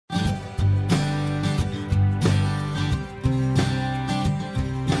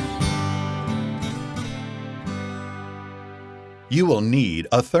You will need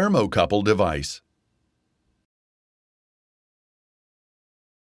a thermocouple device.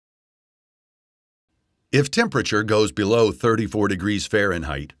 If temperature goes below 34 degrees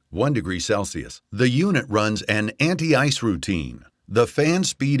Fahrenheit, 1 degree Celsius, the unit runs an anti-ice routine. The fan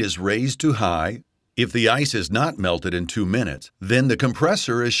speed is raised to high. If the ice is not melted in 2 minutes, then the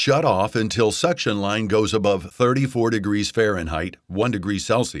compressor is shut off until suction line goes above 34 degrees Fahrenheit, 1 degree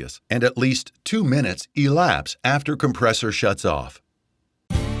Celsius, and at least 2 minutes elapse after compressor shuts off.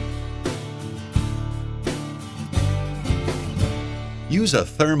 Use a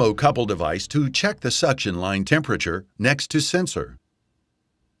thermocouple device to check the suction line temperature next to sensor.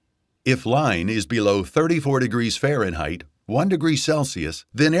 If line is below 34 degrees Fahrenheit, 1 degree Celsius,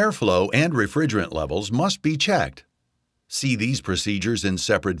 then airflow and refrigerant levels must be checked. See these procedures in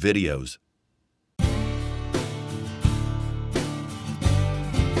separate videos.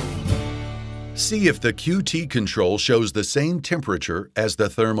 See if the QT control shows the same temperature as the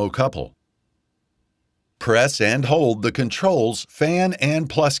thermocouple. Press and hold the controls fan and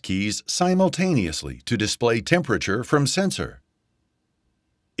plus keys simultaneously to display temperature from sensor.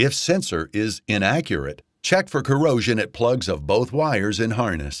 If sensor is inaccurate, check for corrosion at plugs of both wires in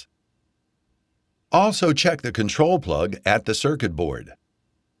harness. Also check the control plug at the circuit board.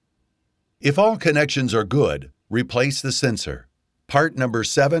 If all connections are good, replace the sensor. Part number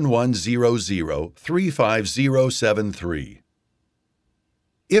 7100-35073.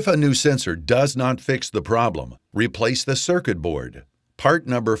 If a new sensor does not fix the problem, replace the circuit board. Part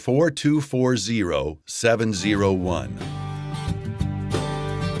number 4240701.